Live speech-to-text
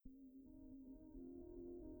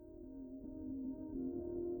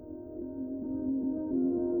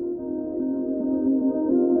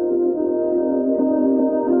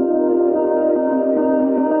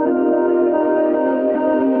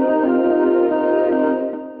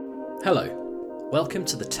Hello, welcome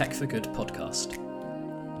to the Tech for Good podcast.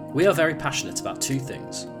 We are very passionate about two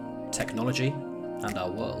things, technology and our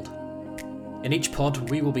world. In each pod,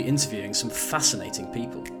 we will be interviewing some fascinating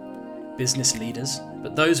people, business leaders,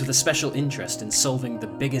 but those with a special interest in solving the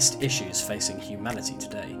biggest issues facing humanity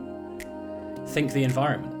today. Think the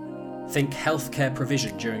environment, think healthcare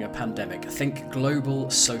provision during a pandemic, think global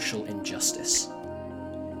social injustice.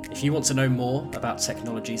 If you want to know more about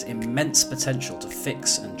technology's immense potential to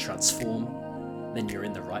fix and transform, then you're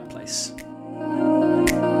in the right place.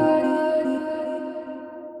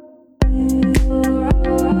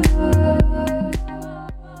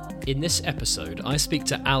 In this episode, I speak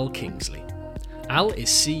to Al Kingsley. Al is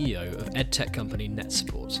CEO of edtech company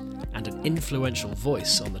NetSupport and an influential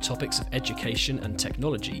voice on the topics of education and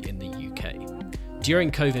technology in the UK.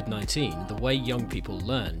 During COVID-19, the way young people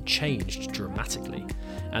learn changed dramatically,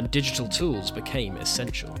 and digital tools became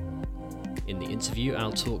essential. In the interview,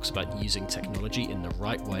 Al talks about using technology in the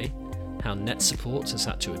right way, how NetSupport has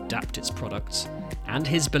had to adapt its products, and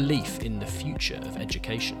his belief in the future of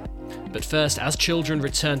education. But first, as children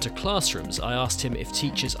return to classrooms, I asked him if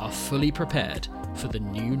teachers are fully prepared for the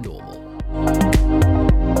new normal.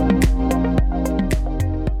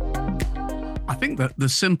 I think that the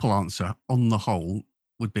simple answer, on the whole,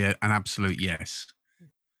 would be an absolute yes.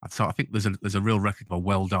 So I think there's a real record of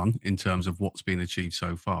well done in terms of what's been achieved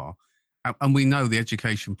so far. And we know the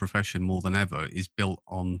education profession more than ever is built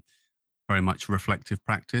on very much reflective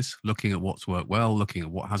practice, looking at what's worked well, looking at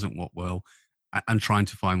what hasn't worked well, and trying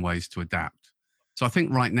to find ways to adapt. So I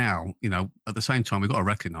think right now, at the same time, we've got to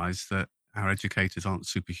recognise that our educators aren't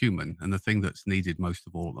superhuman. And the thing that's needed most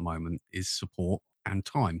of all at the moment is support and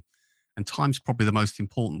time. And time's probably the most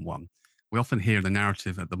important one. We often hear the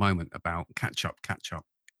narrative at the moment about catch up.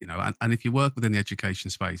 And if you work within the education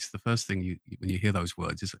space, the first thing when you hear those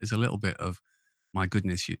words is a little bit of, my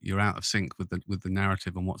goodness, you're out of sync with the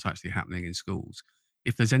narrative and what's actually happening in schools.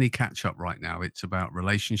 If there's any catch up right now, it's about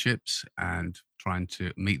relationships and trying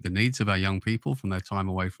to meet the needs of our young people from their time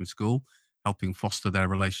away from school, helping foster their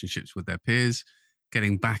relationships with their peers,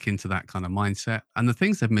 getting back into that kind of mindset. And the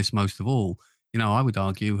things they've missed most of all, I would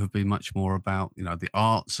argue have been much more about, the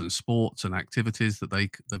arts and sports and activities that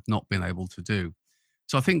they've not been able to do.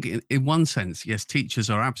 So I think in one sense, yes, teachers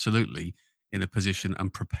are absolutely in a position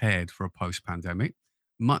and prepared for a post-pandemic.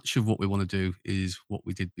 Much of what we want to do is what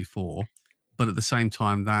we did before. But at the same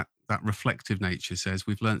time, that reflective nature says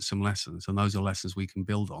we've learned some lessons, and those are lessons we can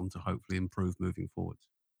build on to hopefully improve moving forward.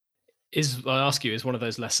 Is one of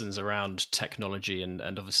those lessons around technology, and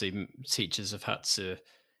obviously teachers have had to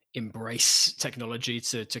embrace technology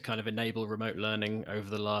to kind of enable remote learning over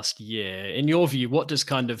the last year. In your view, what does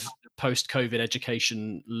kind of post-COVID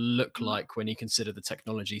education look like when you consider the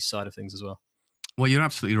technology side of things as well? Well, you're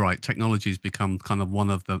absolutely right. Technology has become kind of one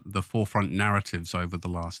of the forefront narratives over the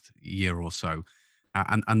last year or so.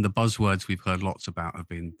 And the buzzwords we've heard lots about have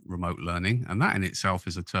been remote learning. And that in itself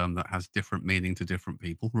is a term that has different meaning to different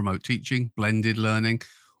people. Remote teaching, blended learning,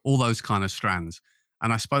 all those kind of strands.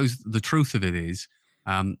 And I suppose the truth of it is,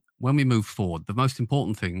 when we move forward, the most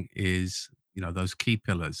important thing is, those key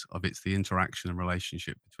pillars of it's the interaction and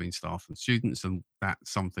relationship between staff and students. And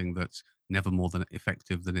that's something that's never more than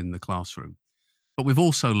effective than in the classroom. But we've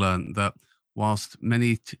also learned that whilst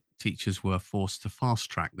many teachers were forced to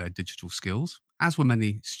fast track their digital skills, as were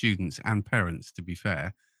many students and parents, to be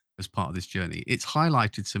fair, as part of this journey, it's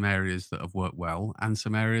highlighted some areas that have worked well and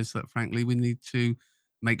some areas that, frankly, we need to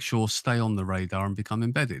make sure stay on the radar and become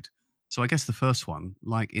embedded. So I guess the first one,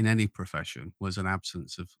 like in any profession, was an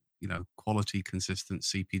absence of, quality, consistent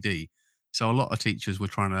CPD. So a lot of teachers were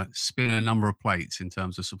trying to spin a number of plates in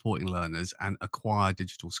terms of supporting learners and acquire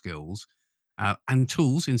digital skills and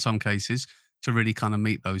tools in some cases to really kind of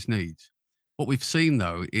meet those needs. What we've seen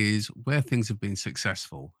though is where things have been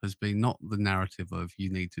successful has been not the narrative of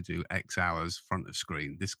you need to do X hours front of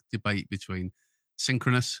screen. This debate between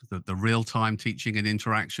synchronous, the real-time teaching and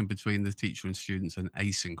interaction between the teacher and students, and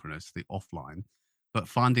asynchronous, the offline, but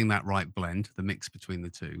finding that right blend, the mix between the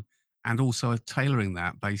two, and also tailoring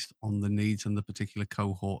that based on the needs and the particular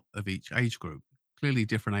cohort of each age group. Clearly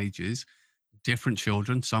different ages, different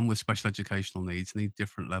children, some with special educational needs, need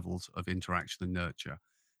different levels of interaction and nurture.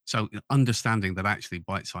 So understanding that actually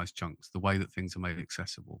bite-sized chunks, the way that things are made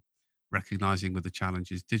accessible, recognizing with the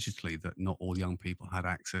challenges digitally that not all young people had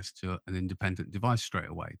access to an independent device straight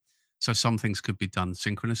away. So some things could be done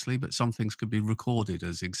synchronously, but some things could be recorded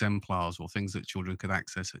as exemplars or things that children could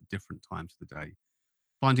access at different times of the day.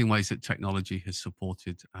 Finding ways that technology has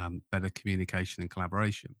supported better communication and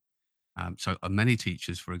collaboration. So many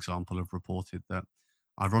teachers, for example, have reported that,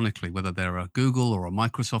 ironically, whether they're a Google or a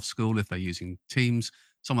Microsoft school, if they're using Teams,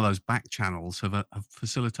 some of those back channels have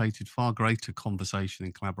facilitated far greater conversation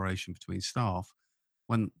and collaboration between staff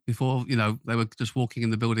when before, they were just walking in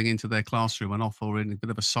the building into their classroom and off or in a bit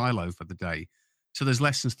of a silo for the day. So there's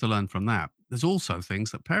lessons to learn from that. There's also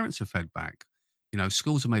things that parents have fed back.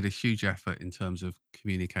 Schools have made a huge effort in terms of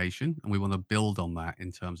communication, and we want to build on that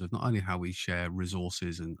in terms of not only how we share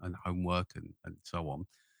resources and homework and so on,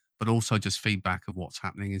 but also just feedback of what's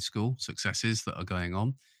happening in school, successes that are going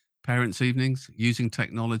on. Parents' evenings, using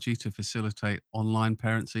technology to facilitate online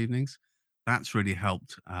parents' evenings. That's really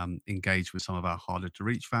helped engage with some of our harder to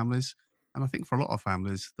reach families. And I think for a lot of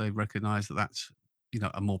families, they recognize that that's,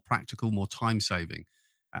 a more practical, more time saving.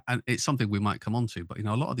 And it's something we might come on to, but,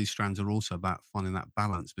 a lot of these strands are also about finding that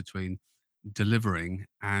balance between delivering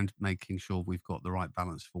and making sure we've got the right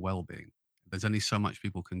balance for well-being. There's only so much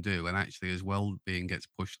people can do, and actually, as well-being gets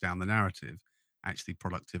pushed down the narrative, actually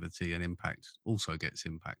productivity and impact also gets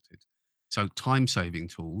impacted. So time-saving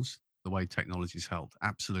tools, the way technology's helped,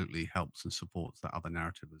 absolutely helps and supports that other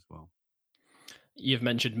narrative as well. You've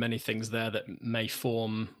mentioned many things there that may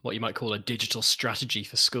form what you might call a digital strategy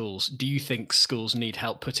for schools. Do you think schools need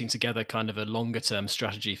help putting together kind of a longer term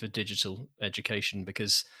strategy for digital education?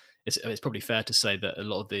 Because it's probably fair to say that a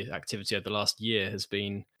lot of the activity over the last year has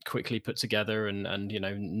been quickly put together and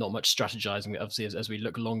not much strategizing. Obviously, as we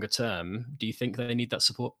look longer term, do you think they need that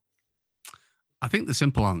support? I think the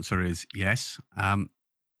simple answer is yes.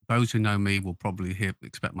 Those who know me will probably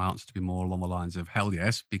expect my answer to be more along the lines of hell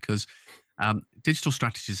yes, because digital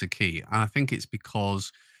strategies are key. And I think it's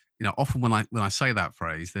because, often when I say that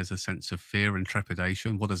phrase, there's a sense of fear and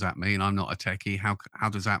trepidation. What does that mean? I'm not a techie. How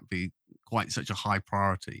does that be quite such a high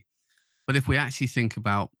priority? But if we actually think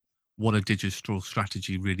about what a digital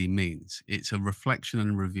strategy really means, it's a reflection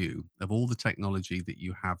and review of all the technology that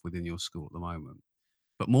you have within your school at the moment.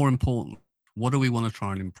 But more important, what do we want to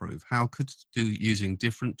try and improve? How could using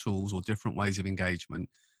different tools or different ways of engagement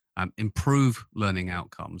improve learning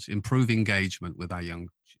outcomes, improve engagement with our young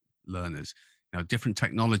learners? Different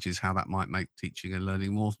technologies, how that might make teaching and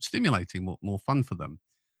learning more stimulating, more fun for them.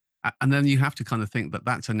 And then you have to kind of think that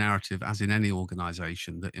that's a narrative, as in any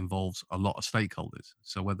organization, that involves a lot of stakeholders.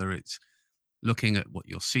 So whether it's looking at what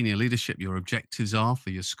your senior leadership, your objectives are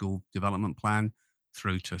for your school development plan,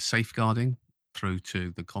 through to safeguarding, through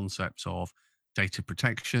to the concepts of data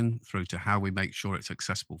protection, through to how we make sure it's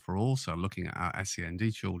accessible for all. So looking at our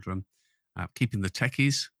SEND children, keeping the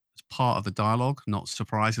techies as part of the dialogue, not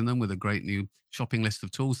surprising them with a great new shopping list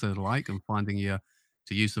of tools they like, and finding your,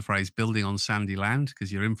 to use the phrase, building on sandy land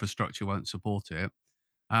because your infrastructure won't support it,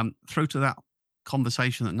 through to that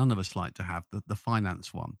conversation that none of us like to have, the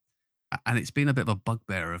finance one. And it's been a bit of a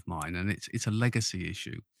bugbear of mine, and it's a legacy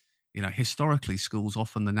issue. Historically, schools,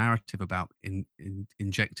 often the narrative about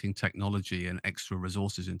injecting technology and extra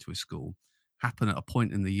resources into a school happen at a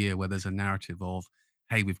point in the year where there's a narrative of,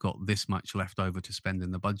 hey, we've got this much left over to spend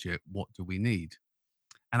in the budget. What do we need?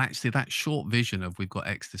 And actually, that short vision of we've got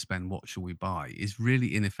X to spend, what shall we buy, is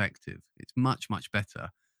really ineffective. It's much, much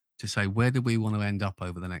better to say, where do we want to end up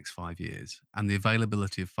over the next 5 years? And the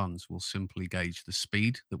availability of funds will simply gauge the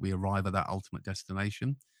speed that we arrive at that ultimate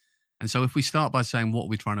destination. And so if we start by saying what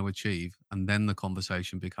we're trying to achieve, and then the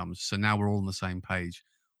conversation becomes, so now we're all on the same page,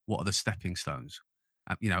 what are the stepping stones?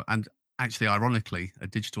 And actually, ironically, a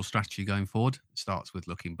digital strategy going forward starts with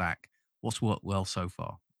looking back. What's worked well so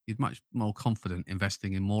far? You're much more confident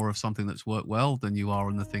investing in more of something that's worked well than you are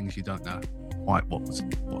in the things you don't know quite what's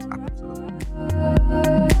happened to them.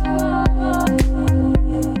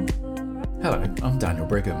 Hello, I'm Daniel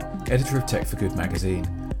Brigham, editor of Tech for Good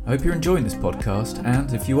magazine. I hope you're enjoying this podcast,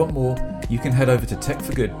 and if you want more, you can head over to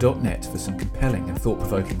techforgood.net for some compelling and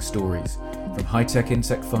thought-provoking stories. From high-tech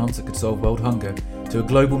insect farms that could solve world hunger to a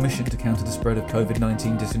global mission to counter the spread of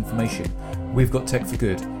COVID-19 disinformation, we've got Tech for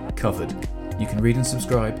Good covered. You can read and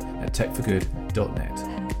subscribe at techforgood.net.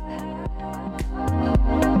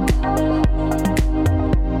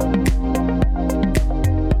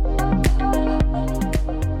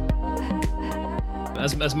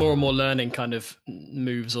 As more and more learning kind of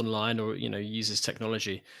moves online or uses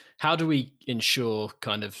technology, how do we ensure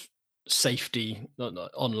kind of safety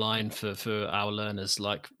online for our learners?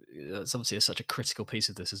 Like, that's obviously such a critical piece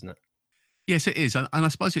of this, isn't it? Yes, it is, and I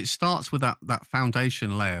suppose it starts with that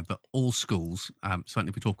foundation layer that all schools, certainly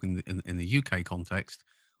if we're talking in the UK context,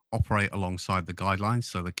 operate alongside the guidelines.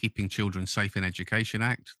 So the Keeping Children Safe in Education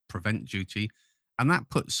Act, Prevent Duty, and that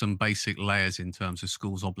puts some basic layers in terms of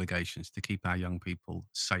schools' obligations to keep our young people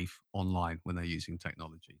safe online when they're using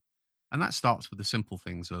technology. And that starts with the simple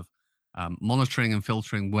things of monitoring and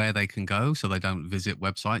filtering where they can go so they don't visit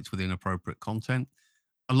websites with inappropriate content,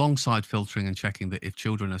 alongside filtering and checking that if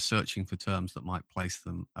children are searching for terms that might place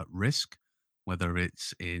them at risk, whether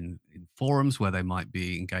it's in forums where they might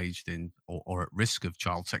be engaged in or at risk of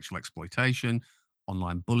child sexual exploitation,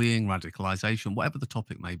 online bullying, radicalization, whatever the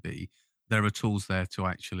topic may be, there are tools there to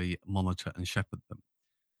actually monitor and shepherd them.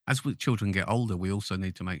 As with children get older, we also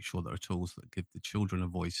need to make sure there are tools that give the children a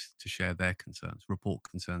voice to share their concerns, report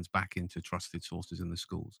concerns back into trusted sources in the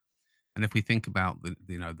schools. And if we think about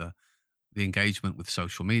the engagement with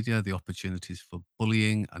social media, the opportunities for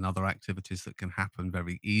bullying and other activities that can happen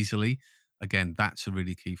very easily, again, that's a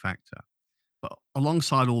really key factor. But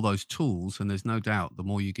alongside all those tools, and there's no doubt the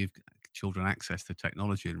more you give children access to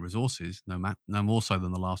technology and resources, no more so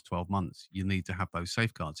than the last 12 months, you need to have those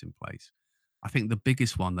safeguards in place. I think the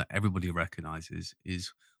biggest one that everybody recognizes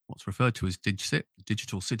is what's referred to as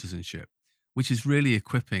digital citizenship, which is really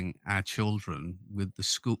equipping our children with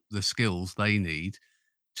the skills they need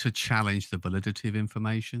to challenge the validity of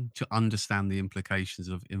information, to understand the implications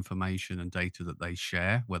of information and data that they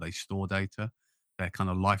share, where they store data, their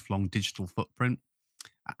kind of lifelong digital footprint.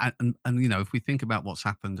 And if we think about what's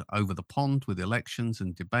happened over the pond with elections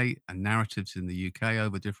and debate and narratives in the UK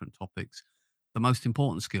over different topics, the most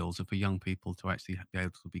important skills are for young people to actually be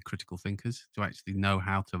able to be critical thinkers, to actually know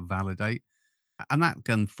how to validate. And that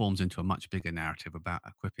then forms into a much bigger narrative about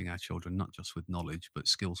equipping our children, not just with knowledge, but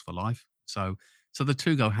skills for life. So the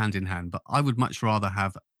two go hand in hand. But I would much rather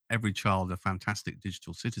have every child a fantastic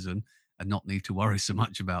digital citizen and not need to worry so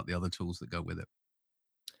much about the other tools that go with it.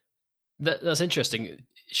 That's interesting.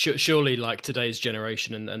 Surely, like today's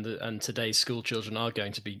generation and today's school children are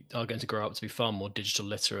going to grow up to be far more digital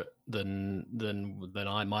literate than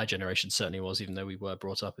my generation certainly was, even though we were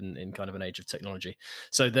brought up in kind of an age of technology.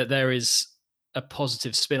 So that there is a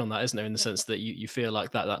positive spin on that, isn't there? In the sense that you feel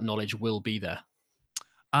like that knowledge will be there.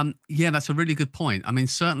 Yeah, that's a really good point. I mean,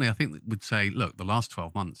 certainly, I think we'd say, look, the last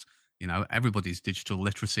 12 months, everybody's digital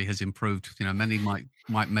literacy has improved. Many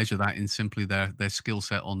might measure that in simply their skill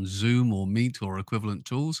set on Zoom or Meet or equivalent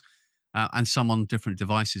tools, and some on different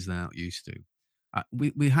devices they're not used to.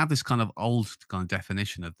 We have this kind of old kind of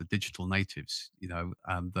definition of the digital natives,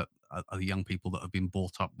 that are the young people that have been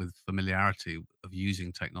brought up with familiarity of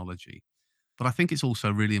using technology. But I think it's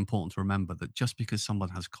also really important to remember that just because someone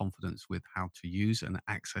has confidence with how to use and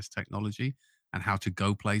access technology and how to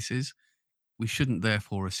go places, we shouldn't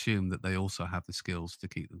therefore assume that they also have the skills to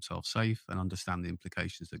keep themselves safe and understand the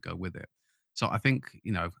implications that go with it. So I think,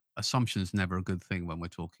 assumption is never a good thing when we're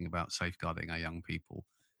talking about safeguarding our young people.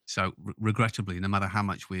 So regrettably, no matter how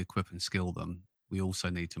much we equip and skill them, we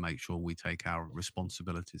also need to make sure we take our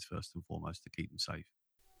responsibilities first and foremost to keep them safe.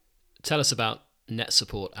 Tell us about Net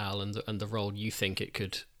Support, Al, and the role you think it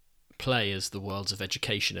could play as the worlds of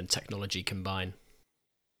education and technology combine.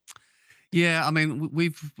 Yeah, I mean,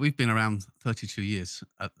 we've been around 32 years,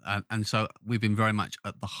 and so we've been very much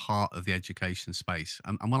at the heart of the education space.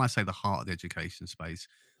 And when I say the heart of the education space,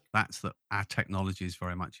 that's that our technology is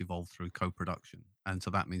very much evolved through co-production, and so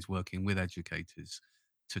that means working with educators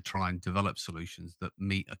to try and develop solutions that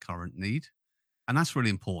meet a current need. And that's really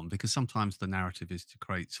important because sometimes the narrative is to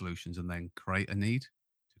create solutions and then create a need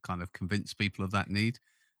to kind of convince people of that need.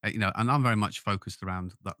 And I'm very much focused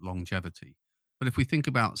around that longevity. But if we think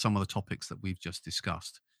about some of the topics that we've just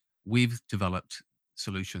discussed, we've developed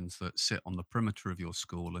solutions that sit on the perimeter of your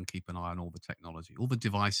school and keep an eye on all the technology, all the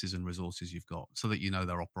devices and resources you've got so that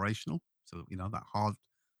they're operational, so that that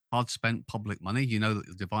hard spent public money, that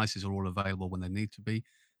the devices are all available when they need to be,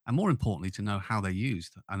 and more importantly, to know how they're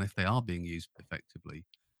used and if they are being used effectively.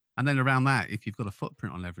 And then around that, if you've got a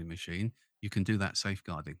footprint on every machine, you can do that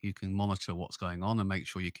safeguarding. You can monitor what's going on and make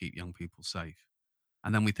sure you keep young people safe.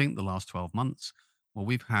 And then we think the last 12 months, well,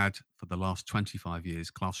 we've had for the last 25 years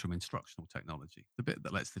classroom instructional technology, the bit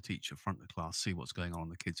that lets the teacher front the class see what's going on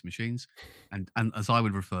the kids' machines. And as I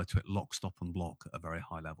would refer to it, lock, stop, and block at a very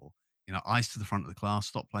high level. Eyes to the front of the class,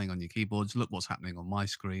 stop playing on your keyboards, look what's happening on my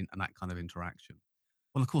screen, and that kind of interaction.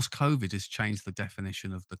 Well, of course, COVID has changed the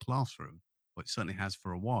definition of the classroom, but it certainly has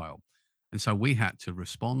for a while. And so we had to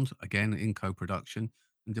respond again in co-production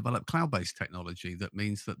and develop cloud-based technology that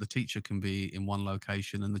means that the teacher can be in one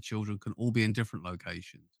location and the children can all be in different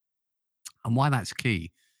locations. And why that's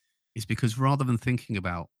key is because rather than thinking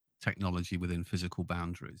about technology within physical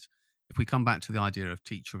boundaries, if we come back to the idea of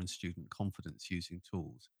teacher and student confidence using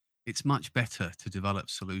tools, it's much better to develop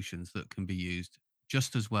solutions that can be used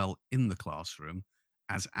just as well in the classroom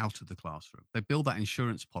as out of the classroom. They build that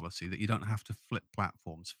insurance policy that you don't have to flip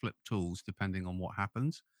platforms, flip tools, depending on what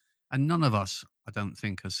happens. And none of us, I don't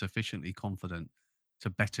think, are sufficiently confident to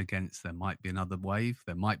bet against there might be another wave,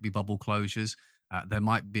 there might be bubble closures, there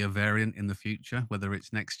might be a variant in the future, whether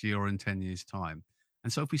it's next year or in 10 years' time.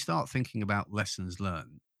 And so if we start thinking about lessons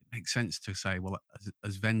learned, it makes sense to say, well,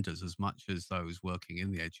 as vendors, as much as those working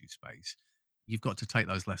in the edu space, you've got to take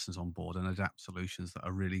those lessons on board and adapt solutions that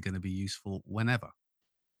are really going to be useful whenever.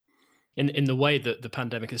 In the way that the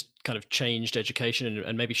pandemic has kind of changed education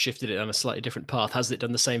and maybe shifted it on a slightly different path, has it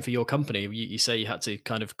done the same for your company? You say you had to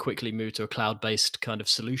kind of quickly move to a cloud-based kind of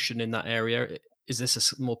solution in that area. Is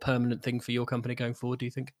this a more permanent thing for your company going forward, do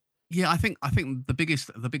you think? Yeah, I think the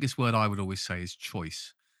biggest word I would always say is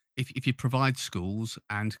choice. If you provide schools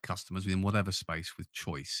and customers within whatever space with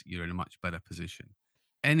choice, you're in a much better position.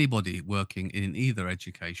 Anybody working in either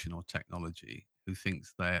education or technology who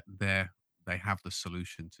thinks they have the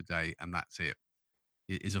solution today and that's it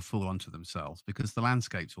is a fool unto themselves, because the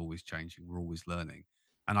landscape's always changing. We're always learning.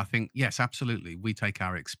 And I think, yes, absolutely, we take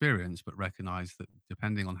our experience, but recognize that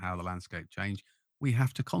depending on how the landscape change, we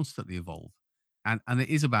have to constantly evolve. And it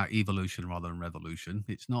is about evolution rather than revolution.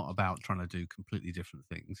 It's not about trying to do completely different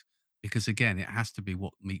things, because again, it has to be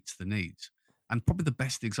what meets the needs. And probably the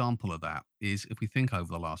best example of that is if we think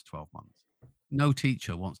over the last 12 months, no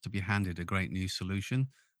teacher wants to be handed a great new solution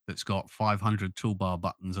that's got 500 toolbar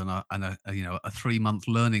buttons and a 3-month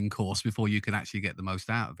learning course before you can actually get the most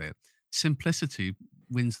out of it. Simplicity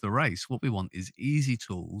wins the race. What we want is easy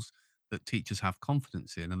tools that teachers have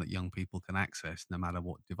confidence in and that young people can access no matter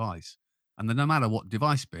what device. And the no matter what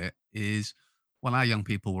device bit is, well, our young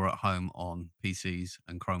people were at home on PCs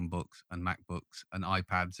and Chromebooks and MacBooks and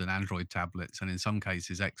iPads and Android tablets and in some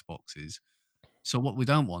cases Xboxes. So what we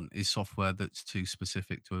don't want is software that's too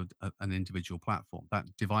specific to an individual platform. That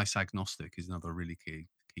device agnostic is another really key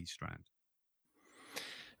strand.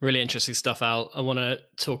 Really interesting stuff, Al. I want to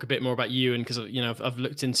talk a bit more about you, and because I've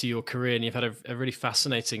looked into your career, and you've had a really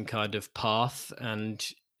fascinating kind of path, and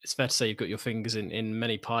it's fair to say you've got your fingers in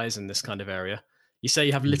many pies in this kind of area. You say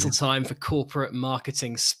you have little time for corporate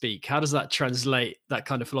marketing speak. How does that translate? That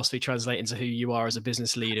kind of philosophy translate into who you are as a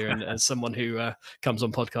business leader and as someone who comes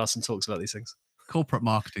on podcasts and talks about these things? Corporate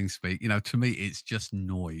marketing speak, to me, it's just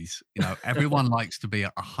noise. Everyone likes to be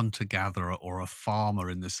a hunter-gatherer or a farmer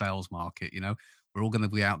in the sales market. We're all going to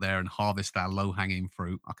be out there and harvest our low-hanging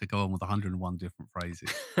fruit. I could go on with 101 different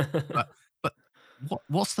phrases. but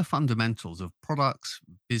what's the fundamentals of products,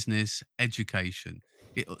 business, education?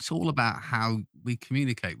 It's all about how we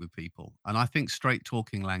communicate with people. And I think straight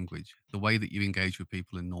talking language, the way that you engage with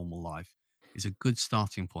people in normal life, is a good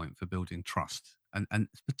starting point for building trust. And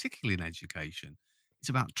particularly in education, it's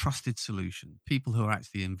about trusted solution, people who are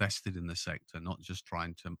actually invested in the sector, not just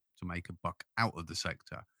trying to make a buck out of the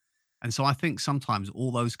sector. And so I think sometimes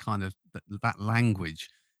all those kind of that language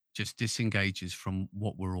just disengages from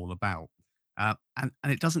what we're all about. And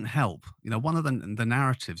it doesn't help. One of the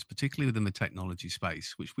narratives, particularly within the technology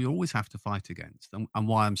space, which we always have to fight against, and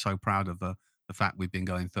why I'm so proud of the fact we've been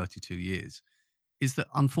going 32 years, is that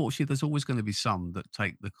unfortunately there's always going to be some that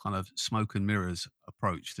take the kind of smoke and mirrors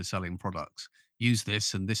approach to selling products. Use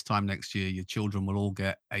this, and this time next year, your children will all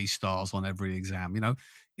get A stars on every exam.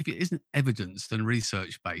 If it isn't evidenced and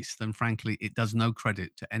research-based, then frankly, it does no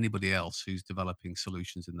credit to anybody else who's developing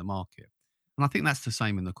solutions in the market. And I think that's the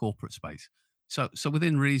same in the corporate space. So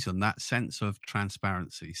within reason, that sense of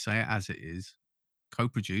transparency, say it as it is,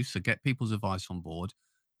 co-produce, so get people's advice on board.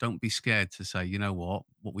 Don't be scared to say, what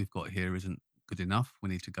we've got here isn't good enough. We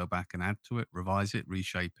need to go back and add to it, revise it,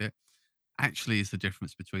 reshape it. Actually is the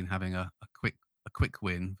difference between having a quick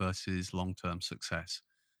win versus long-term success.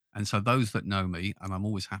 And so those that know me, and I'm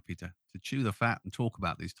always happy to chew the fat and talk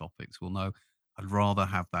about these topics, will know I'd rather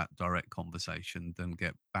have that direct conversation than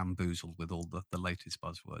get bamboozled with all the latest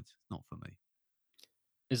buzzwords. Not for me.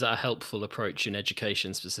 Is that a helpful approach in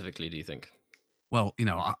education specifically, do you think? Well,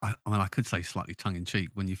 I could say slightly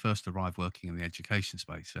tongue-in-cheek, when you first arrive working in the education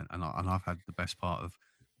space, and I've had the best part of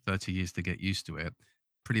 30 years to get used to it,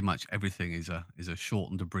 pretty much everything is a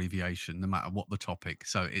shortened abbreviation, no matter what the topic.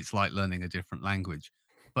 So it's like learning a different language.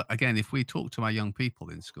 But again, if we talk to our young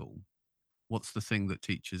people in school, what's the thing that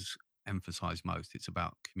teachers emphasize most? It's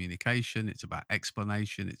about communication, it's about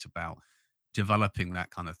explanation, it's about developing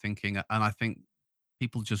that kind of thinking. And I think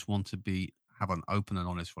people just want to have an open and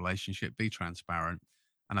honest relationship, be transparent.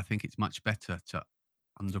 And I think it's much better to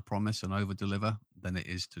under-promise and over-deliver than it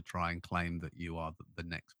is to try and claim that you are the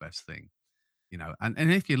next best thing.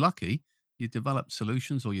 And if you're lucky, you develop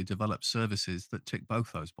solutions or you develop services that tick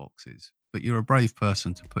both those boxes. But you're a brave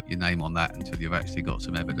person to put your name on that until you've actually got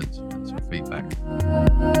some evidence and some feedback.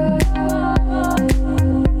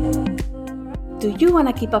 Do you want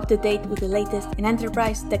to keep up to date with the latest in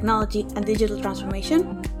enterprise, technology, and digital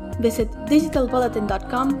transformation? Visit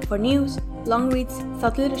digitalbulletin.com for news, long reads,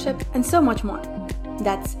 thought leadership, and so much more.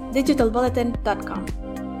 That's digitalbulletin.com.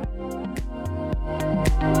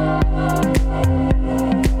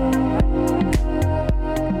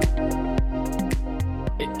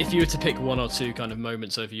 If you were to pick one or two kind of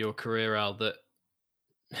moments over your career, Al, that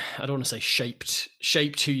I don't want to say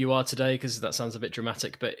shaped who you are today, because that sounds a bit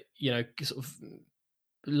dramatic, but sort of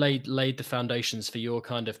laid the foundations for your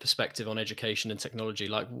kind of perspective on education and technology,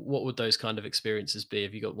 like what would those kind of experiences be?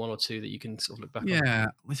 Have you got one or two that you can sort of look back on? Yeah,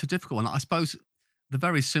 it's a difficult one. I suppose the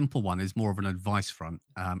very simple one is more of an advice front,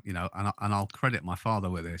 and I'll credit my father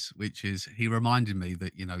with this, which is he reminded me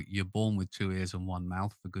that, you're born with two ears and one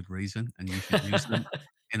mouth for good reason, and you should use them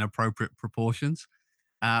in appropriate proportions.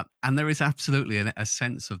 And there is absolutely a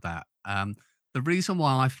sense of that. The reason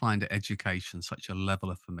why I find education such a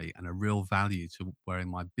leveler for me and a real value to wearing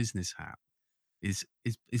my business hat is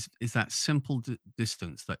that simple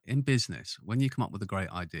distance that in business, when you come up with a great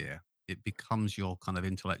idea, it becomes your kind of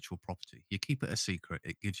intellectual property. You keep it a secret,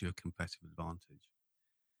 it gives you a competitive advantage.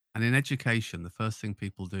 And in education, the first thing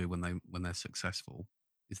people do when they're successful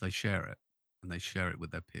is they share it, and they share it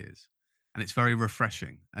with their peers. And it's very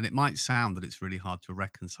refreshing. And it might sound that it's really hard to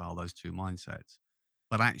reconcile those two mindsets,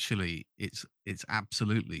 but actually it's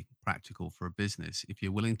absolutely practical for a business. If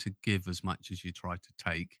you're willing to give as much as you try to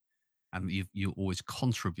take, and you always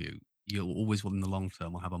contribute, you always will in the long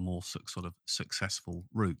term will have a more sort of successful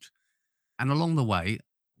route. And along the way,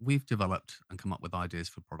 we've developed and come up with ideas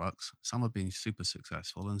for products. Some have been super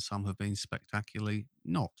successful and some have been spectacularly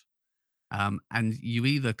not. And you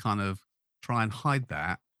either kind of try and hide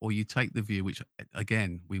that, or you take the view, which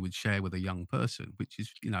again, we would share with a young person, which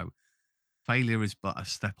is, failure is but a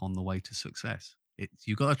step on the way to success.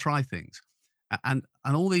 You've got to try things. And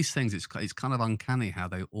all these things, it's kind of uncanny how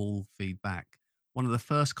they all feed back. One of the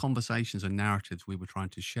first conversations and narratives we were trying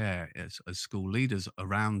to share as school leaders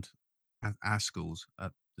around our schools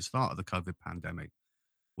at the start of the COVID pandemic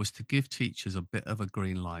was to give teachers a bit of a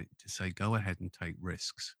green light to say, go ahead and take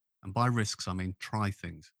risks. And by risks, I mean try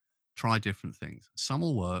things, try different things. Some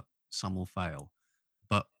will work, some will fail.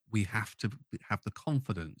 But we have to have the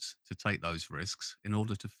confidence to take those risks in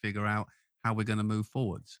order to figure out how we're going to move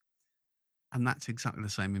forwards. And that's exactly the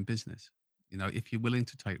same in business. If you're willing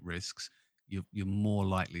to take risks, you're more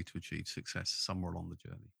likely to achieve success somewhere along the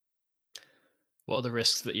journey. What are the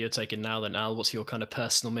risks that you're taking now then, Al? What's your kind of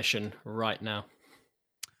personal mission right now?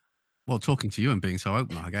 Well, talking to you and being so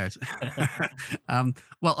open, I guess.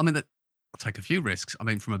 Well, I'll take a few risks.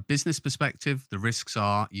 From a business perspective, the risks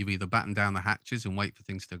are you either batten down the hatches and wait for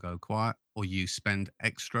things to go quiet, or you spend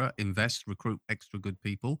extra, invest, recruit extra good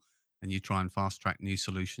people, and you try and fast track new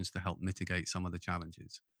solutions to help mitigate some of the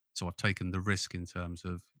challenges. So I've taken the risk in terms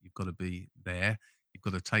of you've got to be there. You've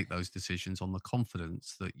got to take those decisions on the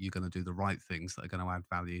confidence that you're going to do the right things that are going to add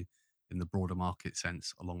value in the broader market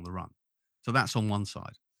sense along the run. So that's on one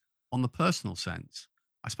side. On the personal sense,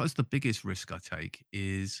 I suppose the biggest risk I take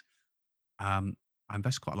is I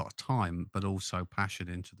invest quite a lot of time, but also passion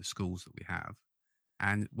into the schools that we have.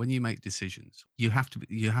 And when you make decisions, you have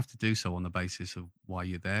to do so on the basis of why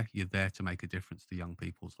you're there. You're there to make a difference to young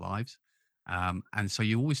people's lives. And so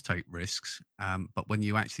you always take risks, but when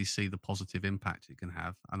you actually see the positive impact it can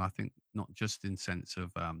have, and I think not just in sense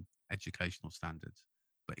of educational standards,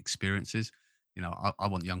 but experiences. I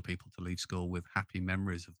want young people to leave school with happy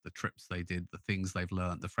memories of the trips they did, the things they've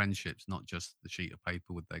learned, the friendships, not just the sheet of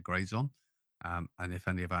paper with their grades on. And if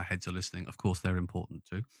any of our heads are listening, of course, they're important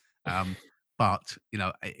too. But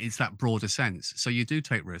it's that broader sense. So you do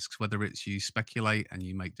take risks, whether it's you speculate and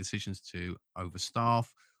you make decisions to overstaff,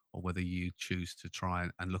 or whether you choose to try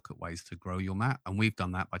and look at ways to grow your mat. And we've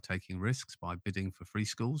done that by taking risks, by bidding for free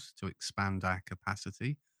schools to expand our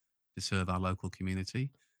capacity to serve our local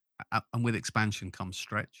community. And with expansion comes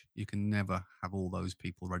stretch. You can never have all those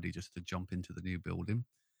people ready just to jump into the new building.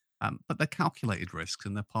 But they're calculated risks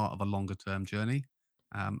and they're part of a longer term journey.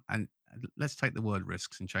 And let's take the word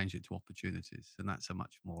risks and change it to opportunities. And that's a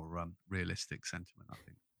much more realistic sentiment, I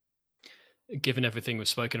think. Given everything we've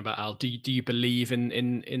spoken about, Al, do you believe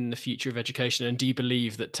in the future of education? And do you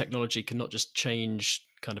believe that technology can not just change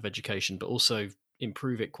kind of education, but also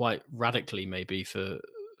improve it quite radically, maybe for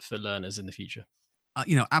learners in the future?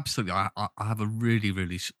 Absolutely. I have a really,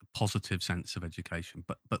 really positive sense of education,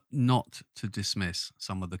 but not to dismiss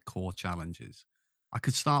some of the core challenges. I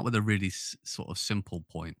could start with a really sort of simple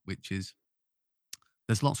point, which is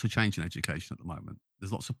there's lots of change in education at the moment.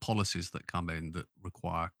 There's lots of policies that come in that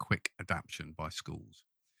require quick adaptation by schools.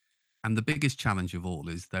 And the biggest challenge of all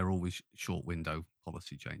is they're always short window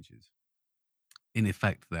policy changes. In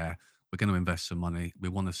effect, we're going to invest some money. We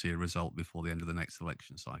want to see a result before the end of the next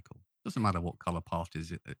election cycle. Doesn't matter what color party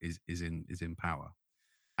is in power.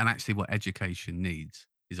 And actually what education needs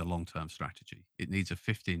is a long-term strategy. It needs a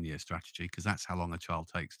 15-year strategy because that's how long a child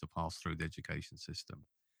takes to pass through the education system.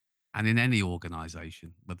 And in any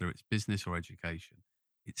organization, whether it's business or education,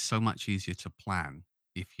 it's so much easier to plan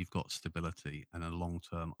if you've got stability and a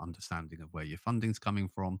long-term understanding of where your funding's coming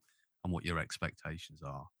from and what your expectations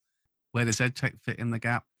are. Where does EdTech fit in the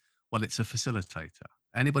gap? Well, it's a facilitator.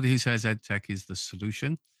 Anybody who says EdTech is the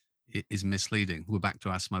solution is misleading. We're back to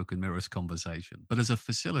our smoke and mirrors conversation. But as a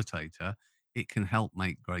facilitator, it can help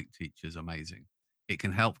make great teachers amazing. It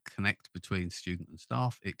can help connect between student and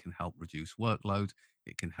staff. It can help reduce workload.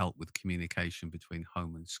 It can help with communication between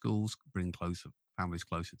home and schools, bring families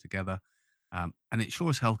closer together. And it sure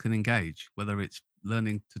as hell can engage, whether it's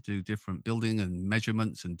learning to do different building and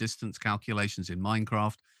measurements and distance calculations in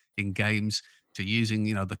Minecraft, in games, to using,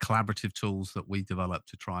 the collaborative tools that we develop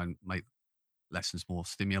to try and make lessons more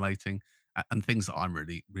stimulating. And things that I'm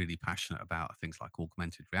really, really passionate about are things like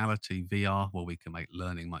augmented reality, VR, where we can make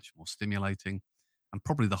learning much more stimulating. And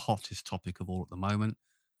probably the hottest topic of all at the moment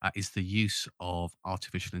is the use of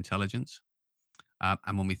artificial intelligence.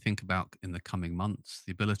 And when we think about in the coming months,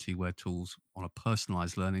 the ability where tools on a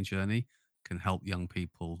personalized learning journey can help young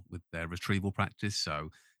people with their retrieval practice. So,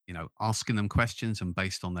 asking them questions, and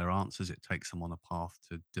based on their answers, it takes them on a path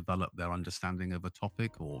to develop their understanding of a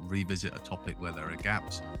topic or revisit a topic where there are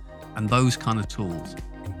gaps. And those kind of tools,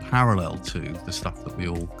 in parallel to the stuff that we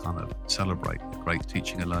all kind of celebrate, the great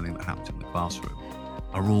teaching and learning that happens in the classroom,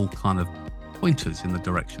 are all kind of pointers in the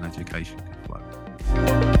direction education can flow.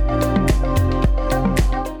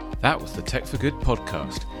 That was the Tech for Good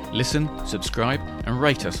podcast. Listen, subscribe, and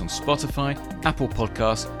rate us on Spotify, Apple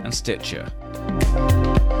Podcasts, and Stitcher.